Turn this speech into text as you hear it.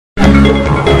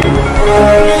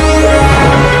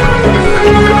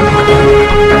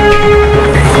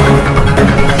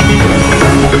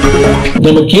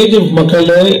நம்ம கேஜிஎஃப் மக்கள்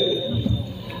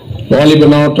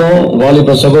வாலிபனாட்டம்,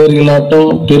 வாலிப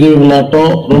சகோதரிகளாட்டம்,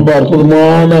 பெரியவர்களாட்டம் ரொம்ப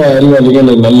அற்புதமான அறிவாளிகள்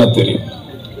எனக்கு நல்லா தெரியும்.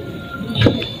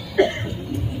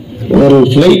 ஒரு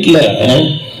பிளைட்ல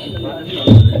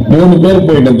 3 பேர்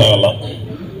போயிட்டு இருந்தாங்களாம்.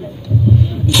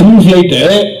 Full flight.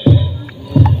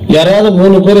 யாராவது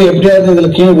 3 பேர் எப்படியாவது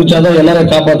இதுல கீழே குச்சாதான்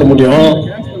எல்லாரும் காப்பாற்ற முடியும்.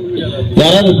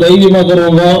 யாராவது தைரியமா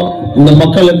இருக்கிறவங்க, இந்த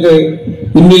மக்களுக்கு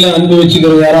உண்மையில அன்பு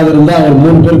வச்சுக்கிறவங்க யாராவது இருந்தா அவர்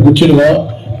 3 பேர் குச்சிடுவோம்,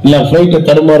 இல்ல பிளைட்டை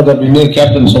தடுமாறுது அப்படின்னு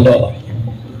கேப்டன் சொல்றாரு.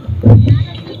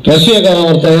 ரஷ்யாக்காரன்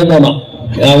ஒருத்தர் இருந்தானா,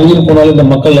 உயிர் போனாலும் இந்த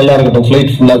மக்கள் நல்லா இருக்கட்டும்,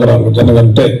 பிளைட் ஃபுல்லா இருக்கிறாங்க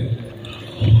ஜனகன்ட்டு,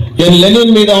 என்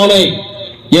லெனின் மீது ஆணை,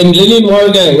 என் லெனின்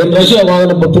வாழ்க, என் ரஷ்யா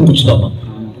வாங்கின 10 பிடிச்சிட்டானா.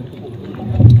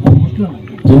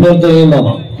 இன்னொருத்தர்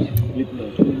இருந்தானா,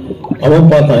 அவன்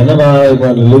பார்த்தான், என்னடா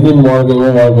லெனின்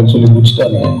வாழ்க்கைன்னு சொல்லி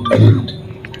பிடிச்சிட்டானே அப்படின்ட்டு.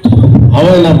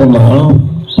 அவன் என்ன பண்ணான்,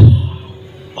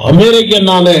 அமெரிக்கன்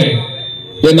நானு,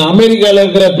 என் அமெரிக்கால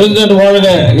இருக்கிற பிரசிடென்ட் வாழ்க,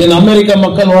 என் அமெரிக்க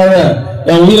மக்கள் வாழ,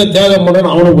 என் உயிரை தியாகம்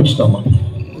பண்ணு அவனும் பிடிச்சிட்டான்.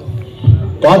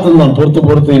 பார்த்துருந்தான்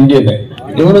பொறுத்து இந்தியனை.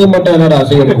 இவனுக்கு மட்டும் என்னடா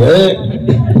செய்யறது,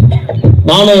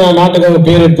 நானும் என் நாட்டுக்காக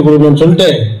பேர் எடுத்து கொடுக்கணும்னு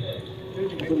சொல்லிட்டு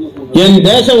என்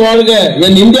தேசம் வாழ்க,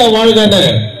 என் இந்தியா வாழ்கன்னு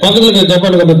பக்கத்துல இருக்க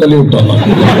ஜப்பானுக்கு தள்ளி விட்டோம்.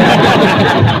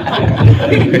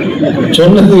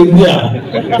 சொன்னது இந்தியா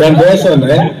என் தேசம்,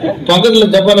 பக்கத்துல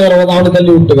ஜப்பானுக்கார அவனை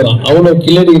தள்ளி விட்டுக்கிறான். அவனை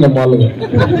கிளடிக்கு நம்ம ஆளுங்க.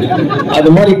 அது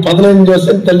மாதிரி 15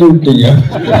 வருஷம் தள்ளி விட்டீங்க.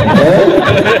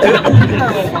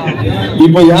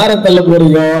 இப்ப யார தள்ள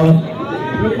போறீங்க?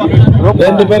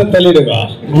 2 பேரை தள்ளிடுங்க.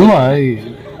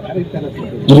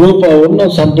 ரூபா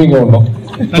ஒன்னும் சம்பிங்க ஒன்னும்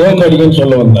தோக்க அடிக்கன்னு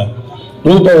சொல்ல வந்த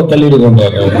ரூபாவை தள்ளிடு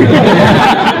கொண்டாரு.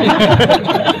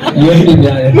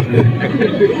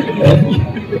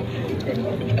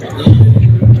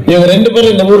 இவங்க 2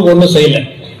 பேரும் இந்த ஊருக்கு ஒண்ணும் செய்யல.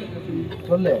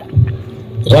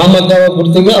 ராமக்காவை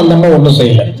கொடுத்தீங்க, அந்த அம்மா ஒண்ணும்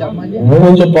செய்யல.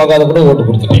 மூஞ்ச பார்க்காத கூட ஓட்டு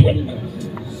கொடுத்துட்டீங்க.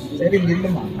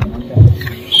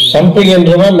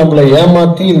 சம்பிங்கன்றவன் நம்மளை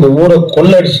ஏமாத்தி இந்த ஊரை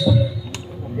கொள்ளடிச்சு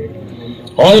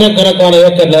ஆயிரக்கணக்கான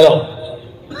ஏக்கர் நிலம்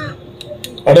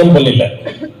அடம்பள்ளியில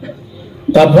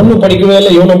தான் பொண்ணு படிக்கவே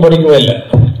இல்லை, இவனும் படிக்கவே இல்லை.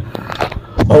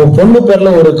 அவன் பொண்ணு பேர்ல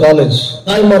ஒரு காலேஜ்.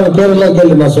 தாய்மார்கள் பேரெல்லாம்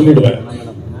கேள்வி நான் சொல்லிடுவேன்.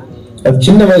 அது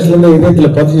சின்ன வயசுல இருந்து இதயத்துல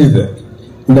பதிஞ்சுது.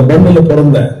 இந்த மண்ணில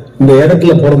பிறந்த, இந்த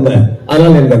இடத்துல பிறந்த,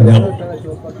 அதனால எனக்கு ஞாபகம்.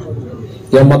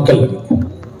 என் மக்கள்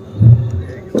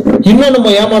இன்னும் நம்ம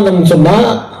ஏமாந்தோம்னு சொன்னா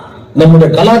நம்முடைய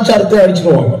கலாச்சாரத்தை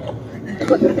அழிச்சிடுவாங்க.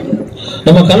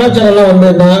 நம்ம கலாச்சாரம் எல்லாம் வந்து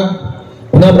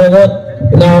என்ன பிரதர்,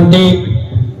 என்ன ஆண்டி,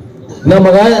 என்ன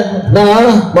மகா, நான்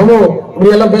மாமு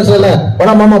இப்படி எல்லாம் பேசல,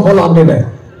 படா மாமா போலாம் அப்படின்னு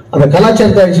அந்த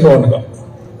கலாச்சாரத்தை அழிச்சிடுவானுங்க.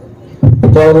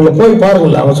 இப்போ அவங்களை போய்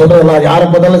பாருங்கல்ல, அவன் சொல்றதெல்லாம் யாரை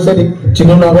பார்த்தாலும் சரி,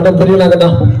 சின்னவனாகட்டும்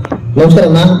பெரியவனாகட்டும்,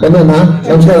 நமஸ்காரண்ணா பெண்ணா,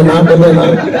 நமஸ்காரண்ணா பெண்ணா,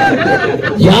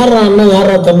 யாரா அண்ணன்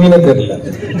யாரா தம்பின்னு தெரியல.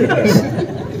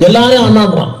 எல்லாரும்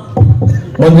அண்ணான்றான்.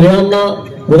 மந்திரி அண்ணா,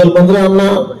 முதல் மந்திரி அண்ணா,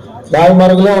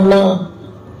 தாய்மார்களே அண்ணா.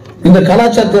 இந்த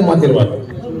கலாச்சாரத்தை மாத்திருவாங்க.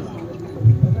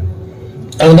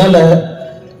 அதனால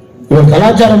இவன்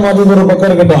கலாச்சாரம் மாற்றது ஒரு பக்கம்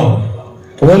இருக்கட்டும்,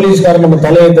 போலீஸ்காரன் நம்ம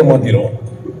தலையத்தை மாத்திடுவோம்.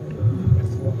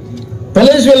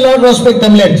 Police will not respect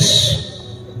Tamilians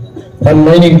and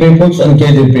mining peoples and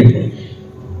KG people.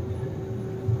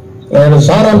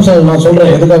 சாராம்சம் நான்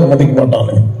சொல்றேன், எதுக்காக மதிக்க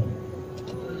மாட்டானு.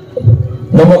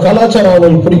 நம்ம கலாச்சாரம்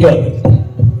அவங்களுக்கு பிடிக்காது.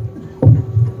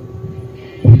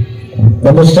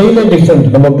 நம்ம ஸ்டைலே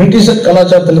டிஃபரெண்ட். நம்ம பிரிட்டிஷர்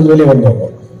கலாச்சாரத்திலிருந்து வெளியே வந்தவங்க.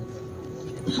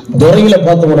 துறைகளை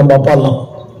பார்த்தவங்க நம்ம அப்பா எல்லாம்,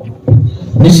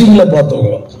 மிஷின்ல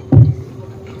பார்த்தவங்க.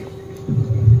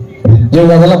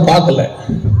 இவங்க அதெல்லாம் பார்க்கல,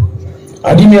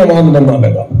 அடிமையா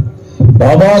வாழ்ந்துருந்தானுங்க.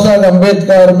 பாபா சாஹேப்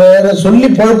அம்பேத்கர் மேல சொல்லி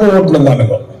பொழப்பு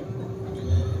ஓட்டுனானுங்க.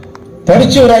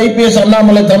 படிச்சு ஒரு IPS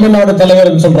அண்ணாமலை தமிழ்நாடு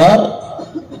தலைவர் சொல்றார்.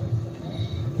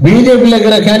 பிஜேபியில்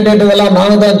இருக்கிற கேண்டிடேட் எல்லாம்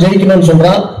நாங்க தான் ஜெயிக்கணும்னு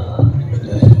சொல்றார்.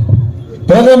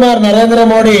 பிரதமர் நரேந்திர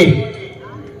மோடி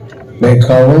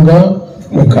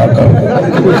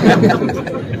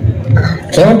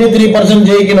 73%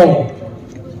 ஜெயிக்கணும்.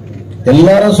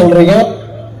 எல்லாரும் சொல்றீங்க,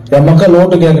 என் மக்கள்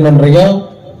ஓட்டு கேட்கணும்ன்றீங்க.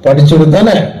 படிச்சது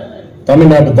தானே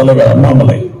தமிழ்நாட்டு தலைவர்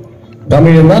அண்ணாமலை,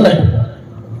 தமிழன் தானே.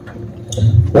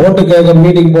 ஓட்டு கேட்க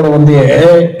மீட்டிங் போட வந்தியே,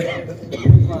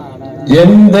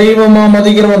 என் தெய்வமா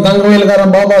மதிக்கிறவன்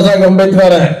தங்கவேல்காரன் பாபா சாஹேப்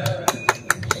அம்பேத்கர்.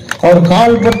 அவர்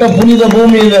கால்பட்ட புனித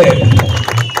பூமி இது.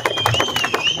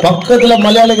 பக்கத்துல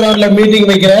மலையாள கிராமத்துல மீட்டிங்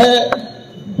வைக்கிற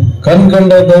கண்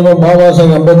கண்ட தெய்வம் பாபா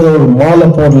சாஹேப் அம்பேத்கர் ஒரு மாலை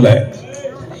போடல.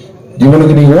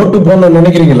 இவனுக்கு நீங்க ஓட்டு போடணும்னு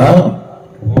நினைக்கிறீங்களா?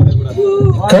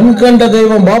 கண் கண்ட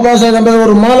தெய்வம் பாபா சாஹேப் அம்பேத்கர்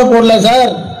ஒரு மாலை போடல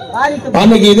சார்.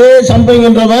 அன்னைக்கு இதே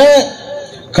சம்பைங்கன்றவன்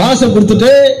காசு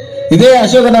கொடுத்துட்டு இதே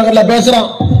அசோக நகர்ல பேசுறான்.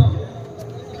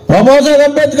 பாபா சாஹேப்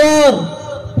அம்பேத்கர்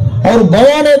ಅವ್ರು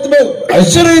ಭವನ ಎತ್ತ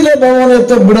ಹೆಸರಿದೆ ಭವನ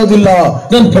ಎತ್ತ ಬಿಡೋದಿಲ್ಲ.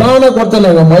 ನಾನು ಪ್ರಾಣ ಕೊಡ್ತೇನೆ,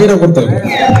 ಮೈರ ಕೊಡ್ತೇನೆ.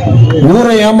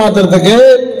 ஊரை ஏமாத்துறதுக்கு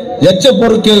எச்ச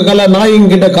பொறுக்கல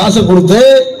நாயிங்கிட்ட காசு கொடுத்து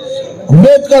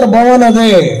அம்பேத்கர் பவன் அது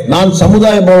நான்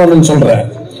சமுதாய பவன் சொல்றேன்.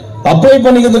 அப்ளை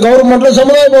பண்ணிக்கிறது கவர்மெண்ட்ல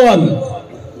சமுதாய பவன்,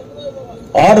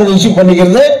 ஆர்டர் இஷ்யூ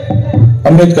பண்ணிக்கிறது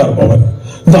அம்பேத்கர் பவன்.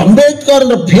 இந்த அம்பேத்கர்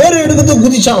பேர் எடுக்கிறது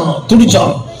குதிச்சான்,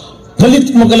 துடிச்சான்.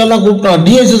 தலித் மக்கள் எல்லாம் கூப்பிட்டான்,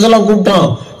 டிஎஸ்எஸ் எல்லாம் கூப்பிட்டான்.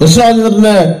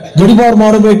 எஸ்ராஜேந்திரனை துடிபார்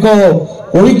மாறுபேக்கோ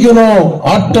ஒழிக்கணும்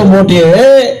ஆட்டம் போட்டியே.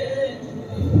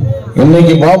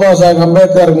 இன்னைக்கு பாபா சாஹேப்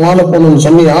அம்பேத்கருக்கு மாலை போடணும்னு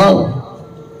சொன்னியா?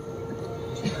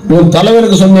 உன்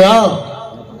தலைவருக்கு சொன்னியா?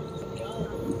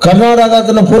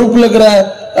 கர்நாடகத்துல பொறுப்புல இருக்கிற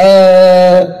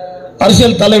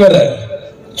அரசியல் தலைவர்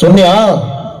சொன்னியா?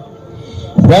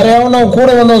 வேற எவனா கூட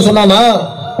வந்தவன் சொன்னானா?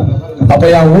 அப்ப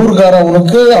என் ஊருக்கார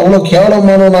உனக்கு அவ்வளவு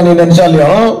கேவலமான நான்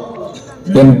நினைச்சாலையும்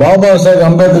என் பாபா சாஹேப்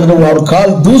அம்பேத்கர் அவர்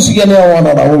கால் தூசிக்கனே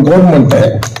ஆவானாடா அவன் government.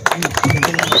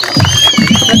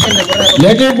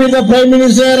 Let it be the Prime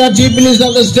Minister or Chief Minister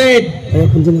of the state.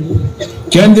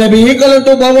 Can they be equal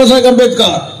to Baba Saheb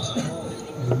Ambedkar?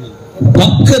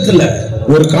 பக்கத்துல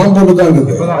ஒரு காம்பவுண்ட் தான்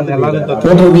இருக்குது,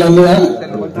 போட்டிருக்கலாம் இல்லையா?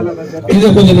 இதை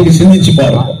கொஞ்சம் நீங்க சிந்திச்சு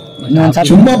பாருங்க.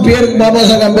 சும்மா பேருக்கு பாபா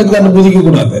சாஹேப் அம்பேத்கர் புதிக்க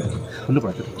கூடாது,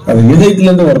 அது இதயத்துல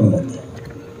இருந்து வரணும்.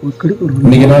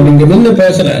 இன்னைக்கு நான் இங்க நின்று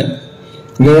பேசுறேன்,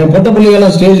 இங்க பொட்ட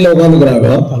பிள்ளைகள் ஸ்டேஜ்ல உட்காந்துக்கிறாங்க,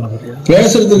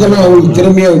 பேசுறதுக்கான அவங்களுக்கு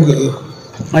திறமையா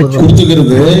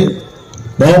கொடுத்துக்கிறது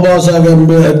பாபா சாஹேப்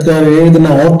அம்பேத்கர்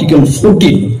எழுதின ஆர்டிகல்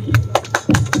 14.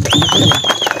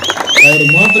 அவர்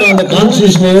மாத்திரம் அந்த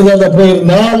கான்ஸ்டிடியூஷன் எழுதாத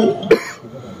போயிருந்தால்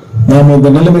நாம இந்த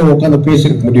நிலைமையில உட்கார்ந்து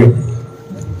பேசிருக்க முடியும்.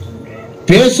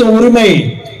 பேச உரிமை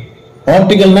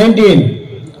article 19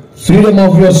 freedom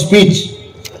of your speech,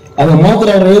 அதை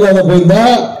மாத்திரம் அவர் எழுதாத போயிருந்தா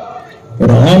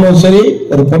ஒரு ஆணும் சரி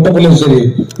ஒரு பொட்ட பிள்ளையும் சரி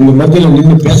உங்க மத்தியில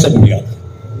நின்று பேச முடியாது.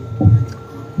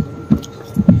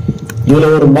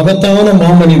 இதுல ஒரு மகத்தான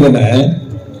மாமனிதனை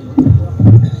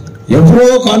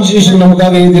எவ்வளவு கான்ஸ்டிடியூஷன்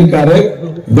நமக்காக எழுதியிருக்காரு,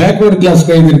 பேக்வர்ட் கிளாஸ்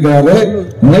எழுதியிருக்காரு,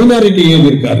 மைனாரிட்டி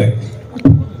எழுதியிருக்காரு.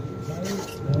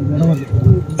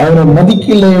 அவரை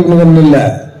மதிக்கல இல்ல,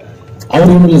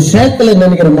 அவர் இவங்களை சேர்க்கல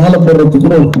நினைக்கிற மாலை போடுறதுக்கு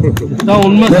கூட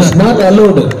நாட்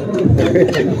அலோடு.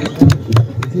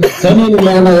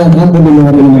 சனியான காம்பவுண்ட்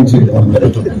வரணும்னு நினைச்சிருக்காங்க.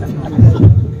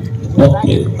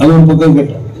 ஓகே, அது ஒரு பக்கம்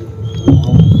கேட்டோம்.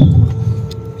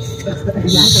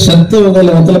 சத்து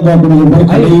வகையில வெத்தலை பார்க்கணும்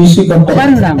கடைசி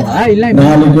கட்டம் 4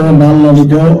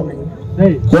 நாளைக்கோ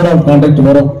கோட் ஆஃப் கான்டாக்ட்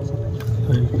வரும்.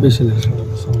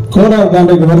 கோட் ஆஃப்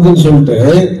கான்டாக்ட் வருதுன்னு சொல்லிட்டு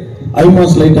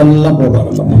ஐமாஸ் லைட் எல்லாம்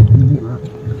போடுறாங்க.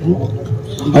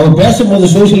 அவங்க பேசும்போது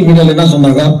சோசியல் மீடியால என்ன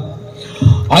சொன்னாங்க,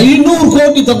 500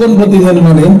 கோಟಿ ತಗೊಂಡು ಬಂದಿದ್ದೇನೆ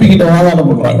ನಾನು ಎಂಪಿ ಗಿட்ட ವಾದಾಡ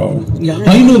ಪண்றாங்க.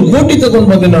 500 ಕೋಟಿ ತಗೊಂಡು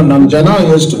ಬಂದಿನ ನಮ್ಮ ಜನ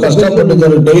ಎಷ್ಟು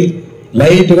ಕಷ್ಟಪಟ್ಟಿದ್ದಾರೆ.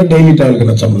 லைட் டெய்லி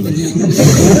டிராவலுக்கு சம்பந்தம்.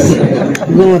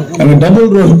 அங்க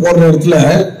டபுள் ரோடு போடுற இடத்துல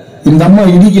இந்த அம்மா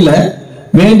இடிக்கல,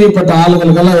 வேண்டியப்பட்ட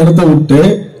ஆளுங்களுக்கெல்லாம் இடத்த விட்டு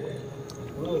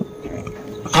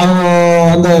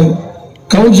அந்த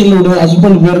கவுன்சிலோட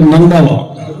ஹஸ்பண்ட் பேர்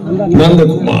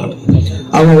நந்தகுமார்,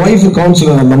 அவங்க ஒய்ஃப்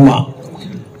கவுன்சிலர் அந்த அம்மா,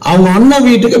 அவங்க அண்ணன்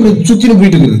வீட்டுக்கு அப்படி சுத்தின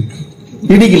போயிட்டு இருக்குது,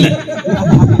 இடிக்கல.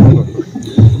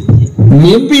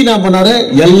 எம்பி என்ன பண்ணாரு,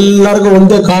 எல்லாருக்கும்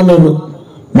வந்து காணணும்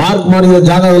ಮಾರ್ಕ್ ಮಾಡಿದ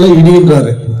ಜಾಗದಲ್ಲ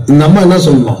ಹಿಡಿಯುತ್ತಾರೆ. ನಮ್ಮ என்ன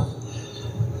சொல்லணும்,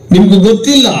 ನಿಮ್ಗೆ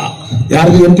ಗೊತ್ತಿಲ್ಲ,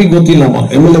 ಯಾರಿಗೂ ಎಂಪಿ ಗೊತ್ತಿಲ್ಲಮ್ಮ,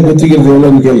 ಎಮ್ಎಲ್ಎ ಗೊತ್ತಿಗಿರೋದು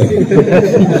ಅಂತ ಕೇಳಿ,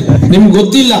 ನಿಮ್ಗೆ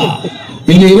ಗೊತ್ತಿಲ್ಲ,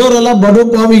 ಇಲ್ಲಿ ಇರೋರೆಲ್ಲ ಬಡ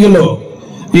ಪಾವಿಗಳು.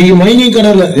 ಈಗ மைனிங்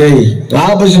கடையில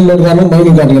ஆபரேஷன் பண்றாங்க,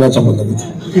 மைனிங் காட்டுகிற சம்பந்தம்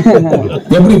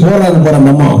எப்படி போறாங்க பாருங்க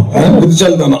நம்ம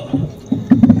புத்திசாலித்தನ.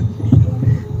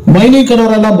 ಮೈನಿಂಗ್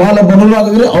ಕಡೆಯವರೆಲ್ಲ ಬಹಳ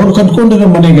ಬಡವರಾಗಿದ್ರೆ ಅವ್ರು ಕಟ್ಕೊಂಡಿರೋ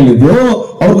ಮನೆಗಳಿದ್ದು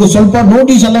ಅವ್ರಿಗೆ ಸ್ವಲ್ಪ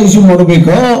ನೋಟಿಸ್ ಎಲ್ಲ ಇಶ್ಯೂ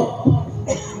ಮಾಡಬೇಕು.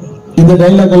 இந்த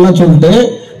டைலாக் எல்லாம் சொல்லிட்டு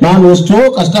நான் எಷ್ಟோ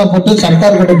கஷ்டப்பட்டு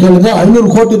ಸರ್ಕಾರ ಕಡೆ ಕೇಳಿದೆ 500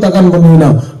 ಕೋಟಿ ತಗೊಂಡು ಬಂದಿನ,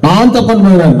 ನಾನ್ ತಗೊಂಡು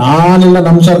ಬಂದಿನ, ನಾನಿಲ್ಲ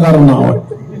ನಮ್ಮ ಸರ್ಕಾರನ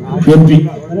ಎಂಪಿ,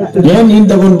 ಏನ್ ನೀನ್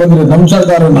ತಗೊಂಡು ಬಂದ್ರೆ ನಮ್ಮ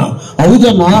ಸರ್ಕಾರನ,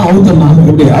 ಹೌದಣ್ಣ ಹೌದಣ್ಣ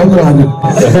எப்படி ಹೌದ್ರ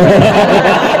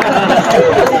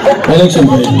ಎಲೆಕ್ಷನ್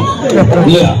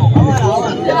இல்ல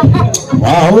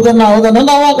ಹೌದಣ್ಣ ಹೌದಣ್ಣ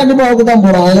ನಾವ கண்டிப்பா ಹೌதான்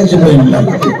போறோம் எலெக்ஷன் டைம்ல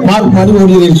மார்க் ಮಾಡಿ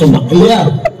ஓடிறேன்னு சொன்னா இல்லையா.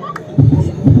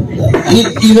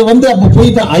 இது வந்து அப்ப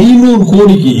போயிட்டு 500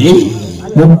 கோடிக்கு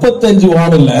 35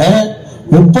 வார்டுல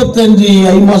 35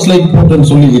 ஐமாஸ் லைட் போட்டுன்னு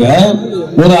சொல்லிக்கிற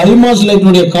ஒரு ஐமாஸ்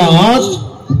லைட்டுடைய காஸ்ட்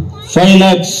 5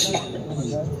 lakhs.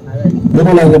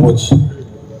 எங்க போச்சு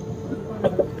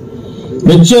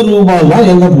லட்சம் ரூபாய்லாம்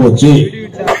எங்க போச்சு?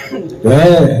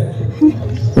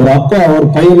 ஒரு அப்பா ஒரு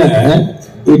பையனை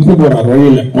இட்டு போறார்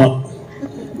வழியில,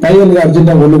 பையனுக்கு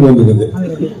அர்ஜென்டா ஒண்ணுக்கு வந்துக்குது.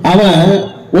 அவன்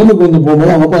ஒண்ணுக்கு வந்து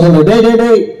போகும்போது அவன் அப்பா சொல்ற, டே டே டே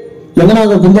எங்கன்னா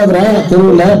குந்தாக்குற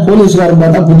தெருவுல போலீஸ்காரன்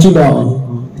பார்த்தா பிடிச்சிடுவான்,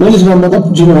 போலீஸ்காரன் பார்த்தா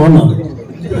பிடிச்சிடுவான்.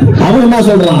 அவன் என்ன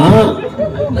சொல்றான்,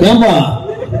 ஏன்பா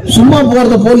சும்மா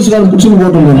போறத போலீஸ்காரன் பிடிச்சு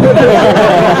போட்டு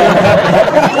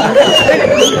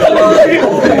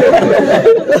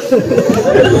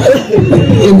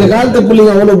இந்த காலத்து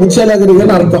பிள்ளைங்க அவ்வளவு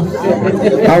புட்சாலாக்குறீங்கன்னு அர்த்தம்.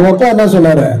 அவங்க அப்பா என்ன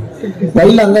சொன்னாரு,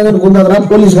 வயல அங்க குந்தாதுனா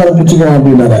போலீஸ்காரன் பிடிச்சுக்குவான்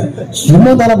அப்படின்னாரு.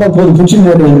 சும்மா தானப்பா போது பிடிச்சு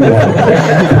போட்டு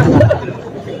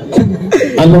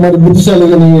அந்த மாதிரி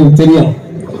புத்திசாலிகள் நீங்க தெரியும்.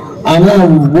 ஆனா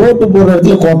ஓட்டு போற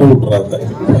இடத்துல கோட்டை விட்டுறாங்க.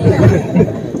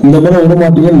 இந்த முறை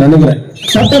விடமாட்டீங்கன்னு நினைக்கிறேன்.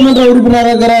 சட்டமன்ற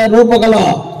உறுப்பினராக ரூபகலா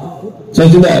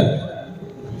சசிதர்,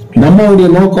 நம்மளுடைய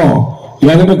நோக்கம்,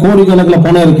 என்கிட்ட கோடிக்கணக்கில்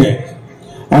பணம் இருக்கு,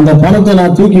 அந்த பணத்தை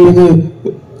நான் தூக்கி இது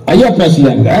ஐயா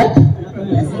பேசலாங்க,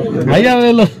 ஐயா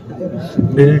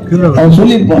அவன்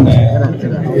சொல்லிருப்பாங்க,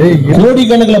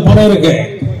 கோடிக்கணக்கில் பணம் இருக்கு,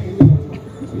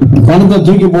 பணத்தை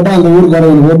தூக்கி போட்டா அந்த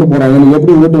ஊருக்காரங்க ஓட்டு போறாங்க,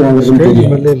 எப்படி ஓட்டு வாங்க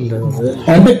தெரியும்.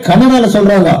 கனடால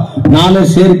சொல்றாங்க 4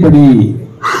 சேர்ப்படி.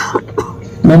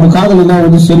 நம்ம காதலினா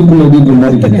வந்து செருப்புல அப்படின்ற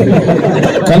மாதிரி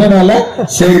கனடால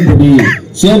சேர்ப்படி.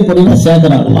 சேர்ப்படினா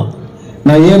சேர்க்கிறாங்களாம்.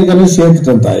 நான் ஏற்கனவே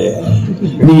சேர்த்துட்டேன் தாயே,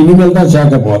 நீ இனிமேல் தான்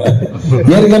சேர்க்க போற.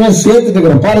 ஏற்கனவே சேர்த்துட்டு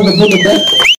இருக்கிறேன், பாடத்தை போட்டுட்ட.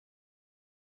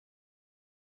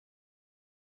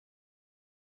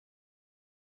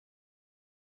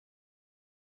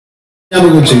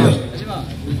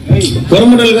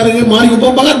 பெருமடல்காரங்க மாறி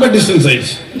பகார்பேட் டிஸ்டன்ஸ்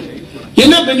ஆயிடுச்சு.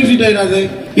 என்ன பெனிஃபிட் ஆயிடாது?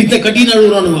 இத்த கட்டி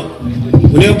நழுவுறானுங்க.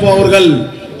 முனியப்பா அவர்கள்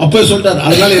அப்ப சொல்றாரு,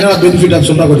 அதனால என்ன பெனிஃபிட்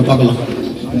சொல்றா கொஞ்சம் பார்க்கலாம்.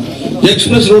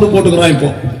 எக்ஸ்பிரஸ் ரோடு போட்டுக்கிறான் இப்போ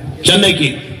சென்னைக்கு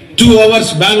 2 hours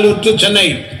பெங்களூர் டு சென்னை.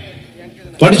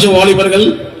 படிச்ச வாலிபர்கள்,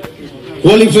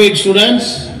 qualified students,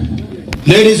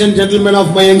 ladies and gentlemen of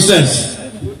my youngsters,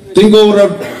 think over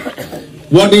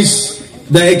what is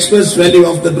the express value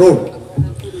of the road.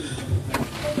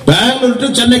 Bangalore to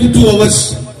சென்னைக்கு 2 hours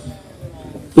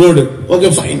ரோடு, ஓகே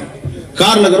ஃபைன்.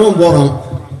 கார்ல இருக்கிறவன் போறான்,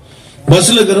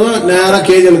 பஸ்ல இருக்கிறவன் நேரா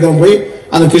கேஜில இருக்கிறவன் போய்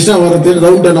அந்த கிருஷ்ணா வரத்து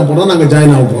ரவுண்ட் என்ன போறோம், நாங்க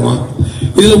ஜாயின் ஆக போறோம்.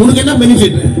 இதுல உனக்கு என்ன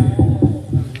பெனிஃபிட்?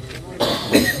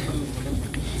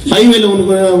 ஹைவேல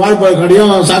உனக்கு வாழ்ப்பாடு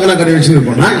கடையும் சாகனா கடை வச்சுட்டு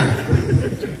போனா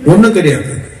ஒண்ணும்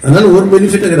கிடையாது. அதனால ஒரு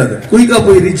பெனிஃபிட் கிடையாது. குயிக்கா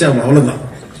போய் ரீச் ஆகும், அவ்வளவுதான்.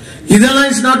 இதெல்லாம்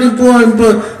is not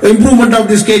improvement of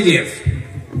this KGF.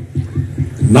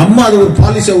 நம்ம அது ஒரு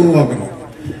பாலிசியை உருவாக்கணும்.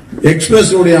 எக்ஸ்பிரஸ்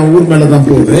உடைய ஊர் மேலதான்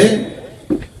போகுது.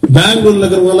 பெங்களூர்ல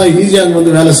இருக்கிறவங்க எல்லாம் ஈஸியா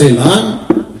வந்து வேலை செய்யலாம்.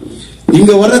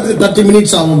 இங்க வர்றதுக்கு 30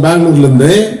 minutes ஆகும் பெங்களூர்ல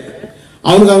இருந்து.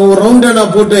 அவனுக்கு அவங்க ஒரு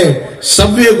ரவுண்ட் போட்டு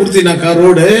சப்வே கொடுத்தீங்கன்னாக்கா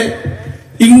ரோடு,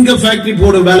 இங்க ஃபேக்டரி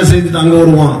போடு வேலை செஞ்சுட்டு அங்க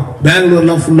வருவான்.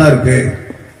 பெங்களூர்லாம் ஃபுல்லா இருக்கு,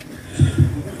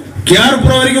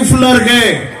 கேர்புரம் வரைக்கும் ஃபுல்லா இருக்கு.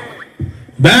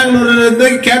 பெங்களூர்ல இருந்து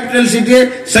capital city,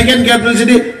 second capital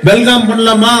city Belgaum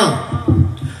பண்ணலாமா,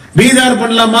 பீதார்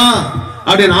பண்ணலாமா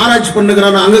அப்படின்னு ஆராய்ச்சி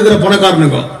பண்ணுகிறான். அங்க இருக்கிற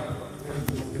பணக்காரனுங்க.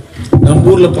 நம்ம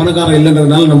ஊர்ல பணக்காரன்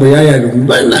இல்லைன்றதுனால நம்ம ஏயா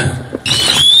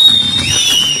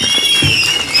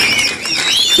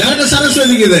என்ன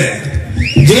சரஸ்வதிக்கு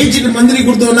ஜெயிச்சுட்டு மந்திரி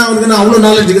கொடுத்தவனா அவனுக்கு அவ்வளவு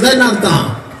நாலேஜ் இருக்குதா என்ன அர்த்தம்?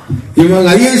 இவங்க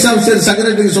ஐஏஎஸ் ஆபிசர்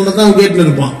செக்ரட்டரி சொல்றதா அவன் கேட்டு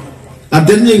இருப்பான். அது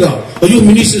தெரிஞ்சுங்க. ஐயோ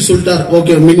மினிஸ்டர் சொல்லிட்டார்,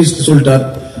 ஓகே மினிஸ்டர் சொல்லிட்டார்.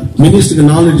 மினிஸ்டருக்கு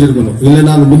நாலேஜ் இருக்கணும்,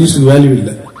 இல்லைன்னா அந்த மினிஸ்டருக்கு வேல்யூ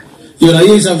இல்லை. இவர்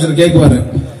ஐஏஎஸ் ஆபிசர் கேட்குவாரு,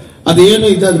 அது ஏனோ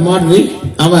இது அது மாதிரி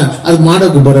அவன் அது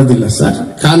ಮಾಡಕ್ಕೆ ಬರೋದಿಲ್ಲ ಸರ್,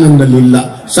 ಕಾನೂನಲ್ಲಿ ಇಲ್ಲ,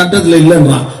 சட்டத்துல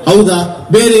இல்லன்றான். ಹೌದಾ,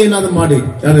 ಬೇರೆ ಏನಾದ್ರು ಮಾಡಿ.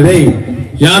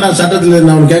 யாரா சட்டத்துல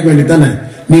அவன் கேட்க வேண்டியதானே,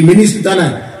 நீ மினிஸ்டர் தானே,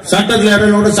 சட்டத்துல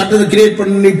யாரோட சட்டத்தை கிரியேட்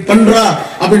பண்ணி பண்றா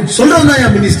அப்படின்னு சொல்றவன்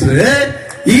தான் மினிஸ்டர்.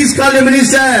 Is called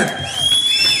minister.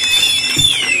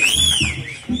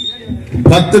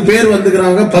 10 பேர்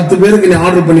வந்துக்கிறாங்க, 10 பேருக்கு நீ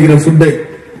ஆர்டர் பண்ணிக்கிற ஃபுட்டு.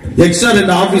 எக்ஸ்ட்ரா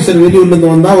 2 ஆபீசர் வெளியூர்ல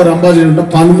இருந்து வந்தா ஒரு அம்பாசிடர்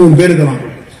 13 பேர் இருக்கிறான்.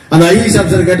 அந்த ஐஏஎஸ்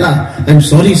ஆபிசர் கேட்டா, I'm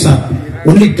sorry sir,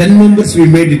 only 10 members we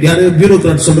made it. யாரு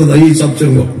பியூரோக்ராட் சொல்றது ஐஏஎஸ்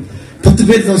ஆபிசருங்க. 10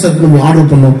 பேர் தான் சார் நம்ம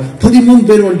ஆர்டர் பண்ணோம், 13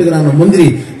 பேர் வந்துக்கிறாங்க. மந்திரி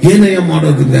ஏனையா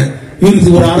மாடுங்க,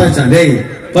 இவருக்கு ஒரு ஆராய்ச்சா, டேய்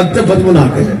 10 13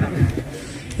 ஆக்கு,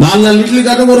 4 இட்லி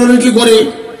காட்டும் ஒரு இட்லி குறை,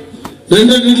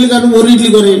 2 இட்லி காட்டும் ஒரு இட்லி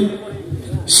குறை,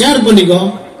 ஷேர் பண்ணிக்கோ.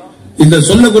 இந்த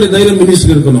சொல்லக்கூடிய தைரியம்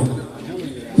மினிஸ்டர் இருக்கணும்.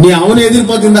 நீ அவனை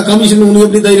எதிர்பார்த்து இந்த கமிஷன் உனக்கு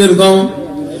எப்படி தைரியம் இருக்கும்?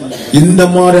 இந்த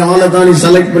மாதிரி ஆளை தான் நீ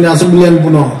செலக்ட் பண்ணி அசம்பிளி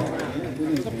அனுப்பணும்.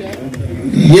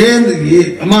 ஏன்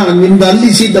அம்மா இந்த அள்ளி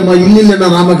சீட் அம்மா இல்லைன்னா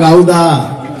நமக்கு ஆகுதா,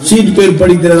 சீட் பேர்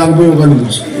படிக்கிறது அங்க போய் உட்காந்து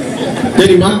போச்சு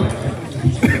தெரியுமா?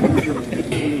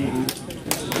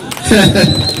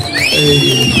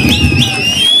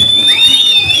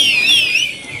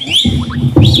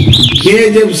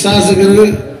 ಕೆಜಿಎಫ್ ಶಾಸಕರು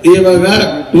ಇವಾಗ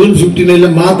 259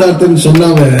 ಮಾತಾಡ್ತೀನಿ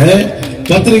சொன்னாங்க.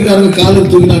 பத்திரிக்காரங்க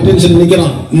காலர் தூக்கின அட்டென்ஷன்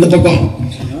நிக்கிறான் இந்த பக்கம்,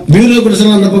 பியூரோக்ராட்ஸ்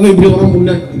அந்த பக்கம் இப்படி வர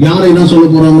முன்ன யாரை என்ன சொல்ல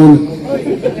போறாங்க.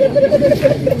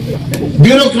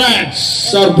 பியூரோக்ராட்ஸ்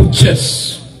ஆர் புச்சர்ஸ்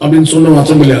அப்படின்னு சொன்ன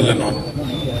அசம்பிளி அல்ல. நான்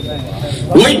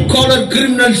ஒயிட் காலர்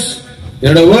கிரிமினல்ஸ்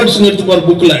என்னோட வேர்ட்ஸ் எடுத்து பாரு,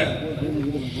 புக்ல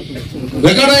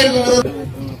ரெக்கார்டா இருக்கு.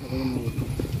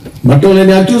 மற்றவங்களை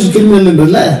நீ அக்யூஸ் கிரிமினல்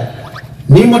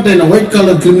நீ மட்டும் என்ன ஒயிட்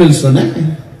காலர் கிரிமினல்ஸ் தானே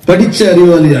படிச்ச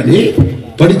அறிவாளியா நீ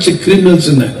படிச்ச criminals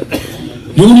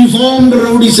uniform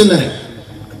rowdies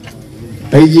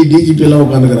IG DGP எல்லாம்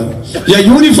உட்காந்துக்கிறாங்க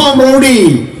uniform rowdy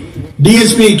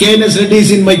DSP KNS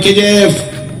Reddy's in my KJF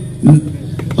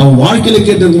அவன் வாழ்க்கையில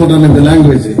கேட்டிருக்க மாட்டான் இந்த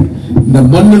லாங்குவேஜ் இந்த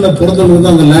மண்ணுல பிறந்தவங்க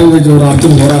தான் அந்த லாங்குவேஜ் ஒரு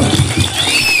அர்த்தம் வராது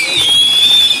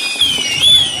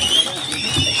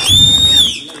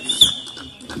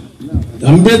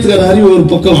அம்பேத்கர் அறிவு ஒரு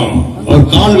பக்கம் அவர்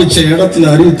கால் வச்ச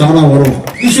இடத்துல அறிவு தானா வரும்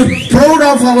we should proud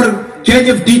of our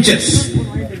KJF teachers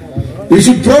we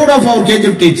should proud of our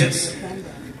KJF teachers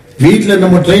வீட்ல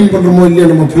நம்ம ட்ரெயின் பண்றோமோ இல்லையா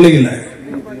நம்ம பிள்ளைகளை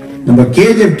நம்ம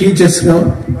KJF டீச்சர்ஸ்க்கு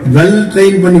வெல்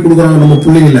ட்ரெயின் பண்ணி கொடுக்குறாங்க நம்ம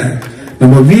பிள்ளைகளை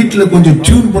நம்ம வீட்ல கொஞ்சம்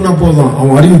டியூன் பண்ணா போதும்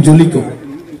அவன் அறிவு ஜொலிக்கும்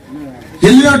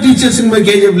எல்லா டீச்சர்ஸுமே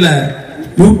KJFல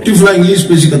பியூட்டிஃபுல்லா இங்கிலீஷ்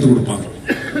பேசி கத்து கொடுப்பாங்க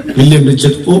வில்லியம்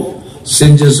ரிச்சர்ட் போ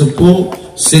சென்ட் ஜோசப் போ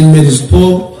சென்ட் மேரிஸ் போ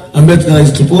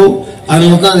அம்பேத்கர் போ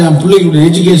அதனாலதான் என் பிள்ளைகளுடைய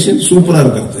எஜுகேஷன் சூப்பரா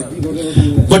இருக்கிறது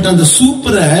பட் அந்த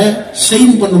சூப்பரை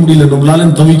ஷைன் பண்ண முடியல நம்மளால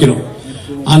தவிக்கிறோம்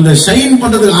அந்த ஷைன்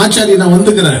பண்றதுக்கு ஆச்சாரிய நான்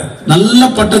வந்துக்கிறேன் நல்ல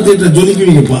பட்டத்தை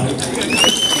ஜொலிக்குவீங்கப்பா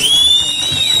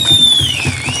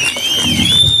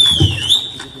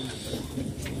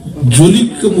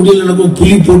ஜொலிக்க முடியல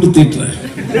புலி போட்டு தீட்டுறேன்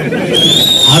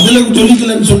அதுல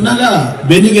ஜொலிக்கலன்னு சொன்னாங்க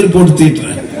வெனிகர் போட்டு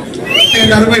தீட்டுறேன்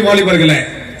என் அருமை வாலிபர்களே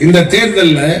இந்த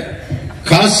தேர்தல்ல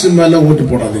காசு மேல ஓட்டு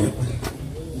போடாதீங்க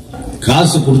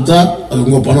காசு கொடுத்தா அது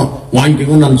உங்க பணம்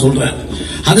வாங்கிக்கணும் நான் சொல்றேன்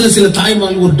அதுல சில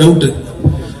தாய்மார்களுக்கு ஒரு டவுட்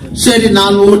சரி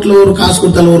 4 ஓட்டுல ஒரு காசு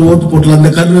கொடுத்தாலும் ஒரு ஓட்டு போட்டலாம் அந்த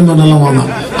கருணை மனம் வாங்க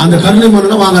அந்த கருணை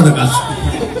மனம் வாங்காத காசு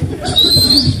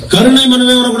கருணை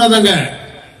மனமே வரக்கூடாதாங்க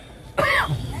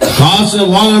காசு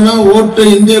வாங்கினா ஓட்டு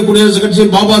இந்திய குடியரசு கட்சி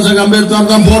பாபா சாஹேப்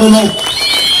அம்பேத்கர் தான் போடணும்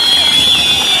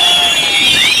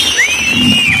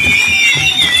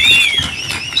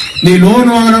நீ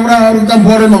லோன் வாங்கினா கூட அவருக்கு தான்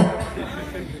போடணும்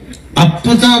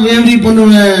அப்பதான் வேண்டி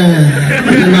பண்ணுவேன்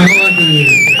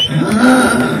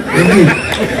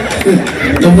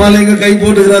நம்மால கை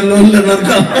போட்டுக்கிறார் லோன்ல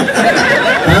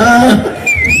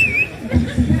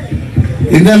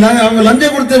அவங்க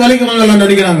லஞ்சம் கொடுத்து விலைக்கு வாங்கலாம்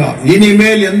நினைக்கிறாங்க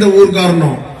இனிமேல் எந்த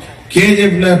ஊர்காரனும்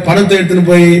KJFல பணத்தை எடுத்துன்னு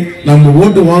போய் நம்ம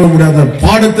ஓட்டு வாங்க முடியாத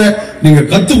பாடத்தை நீங்க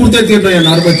கத்து கொடுத்தே தீர்ற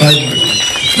என் அருமை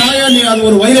தாயா நீ அது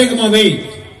ஒரு வைரகமாவே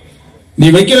நீ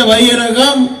வைக்கிற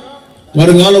வைரகம்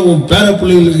வருங்காலம் உன் பேர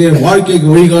பிள்ளைகளுக்கு வாழ்க்கைக்கு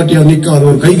வழிகாட்டியா நிற்கும் அது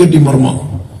ஒரு கைகட்டி மரமா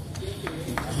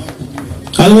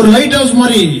அது ஒரு லைட் ஹவுஸ்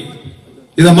மாதிரி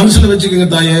இத மனசுல வச்சுக்கோங்க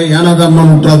தாயே ஏனாதான்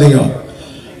விட்டுறாதீங்க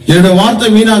என்னோட வார்த்தை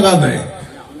வீணாகாத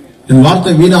என்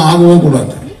வார்த்தை வீணா ஆகவும்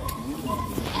கூடாது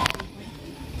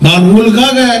நான்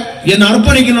உங்களுக்காக என்ன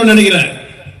அர்ப்பணிக்கணும்னு நினைக்கிறேன்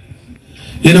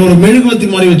என்ன ஒரு மெழுகுவத்தி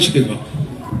மாதிரி வச்சுக்கோங்க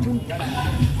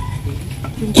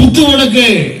குத்து வழக்கு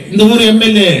இந்த ஊர்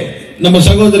MLA நம்ம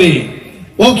சகோதரி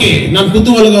ஓகே நான்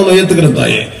குத்து வழக்கு அவனை ஏத்துக்கிறேன்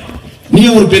தாயே நீ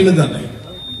ஒரு பெண்ணு தானே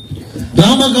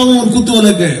ராமகாவும் ஒரு குத்து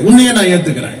வழக்கு உன்னையே நான்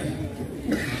ஏத்துக்கிறேன்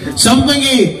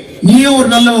சம்பங்கி நீயும் ஒரு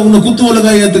நல்ல உன்னை குத்து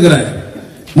வழக்கா ஏத்துக்கிற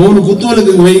 3 குத்து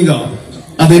வழக்கு வைங்க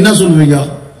அது என்ன சொல்லுவீங்க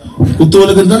குத்து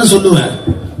வழக்குன்னு தானே சொல்லுவேன்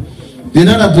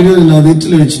என்னடா பிரயோஜனம் அது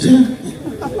இட்லி வச்சுட்டு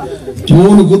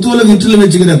 3 குத்து வழக்கு இட்லி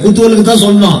வச்சுக்கிறேன் குத்து வழக்கு தான்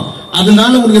சொன்னோம்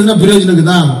அதனால உங்களுக்கு என்ன பிரயோஜனம்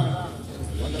இருக்குதா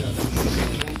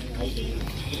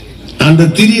அந்த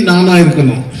திரி நானா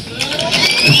இருக்கணும்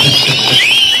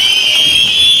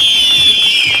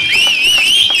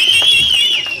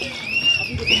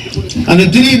அந்த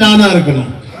திரி நானா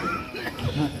இருக்கணும்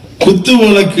குத்து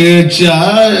வழக்கு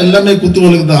எல்லாமே குத்து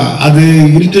வழக்கு தான் அது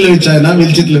இருட்டில வச்சானா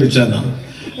வெளிச்சத்துல வச்சானா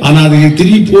ஆனா அது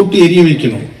திரி போட்டு எரிய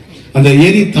வைக்கணும் அந்த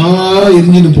எரி தாரா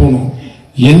எரிஞ்சுட்டு போகணும்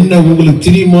என்ன உங்களுக்கு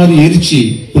திரி மாதிரி எரிச்சு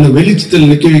உன்னை வெளிச்சத்தில்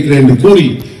நிற்க வைக்கிறேன் என்று கூறி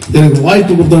எனக்கு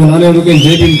வாய்ப்பு கொடுத்தவங்க அனைவருக்கும்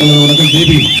ஜெய்பீம் வணக்கம்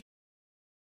Jai Bhim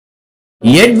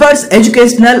Edwards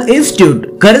Educational Institute,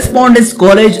 Correspondence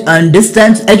College and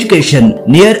Distance Education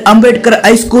near Ambedkar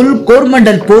High School,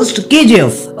 Coromandel Post,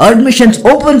 KJF. Admissions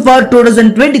open for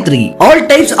 2023. All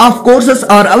types of courses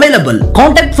are available.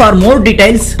 Contact for more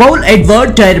details. Paul Edward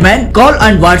Chairman. Call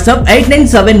and WhatsApp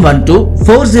 89712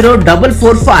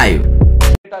 40445.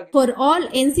 For all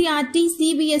NCERT,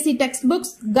 CBSE textbooks,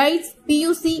 guides,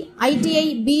 PUC, ITI,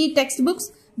 BE textbooks,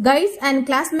 guides and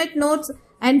classmate notes,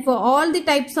 and for all the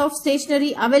types of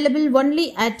stationery available only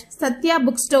at Satya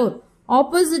Bookstore,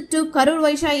 opposite to Karur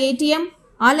Vaishya ATM,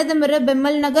 Aladamara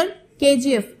Bemmal Nagar,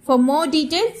 KGF. For more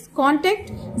details, contact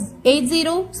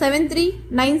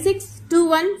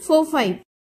 8073962145.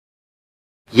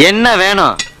 என்ன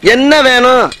வேணும் என்ன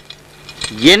வேணும்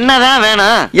என்னதான்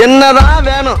வேணும் என்னதான்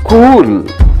வேணும் cool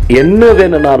என்ன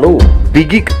வேணும்னாலும்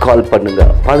பிகிக்கு கால் பண்ணுங்க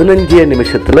 15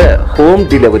 நிமிஷத்துல ஹோம்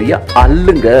டெலிவரியா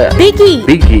அள்ளுங்க பிகி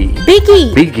பிகி பிகி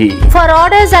Biggie. For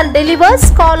orders and delivers,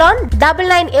 call on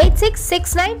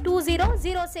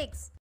 9986692006.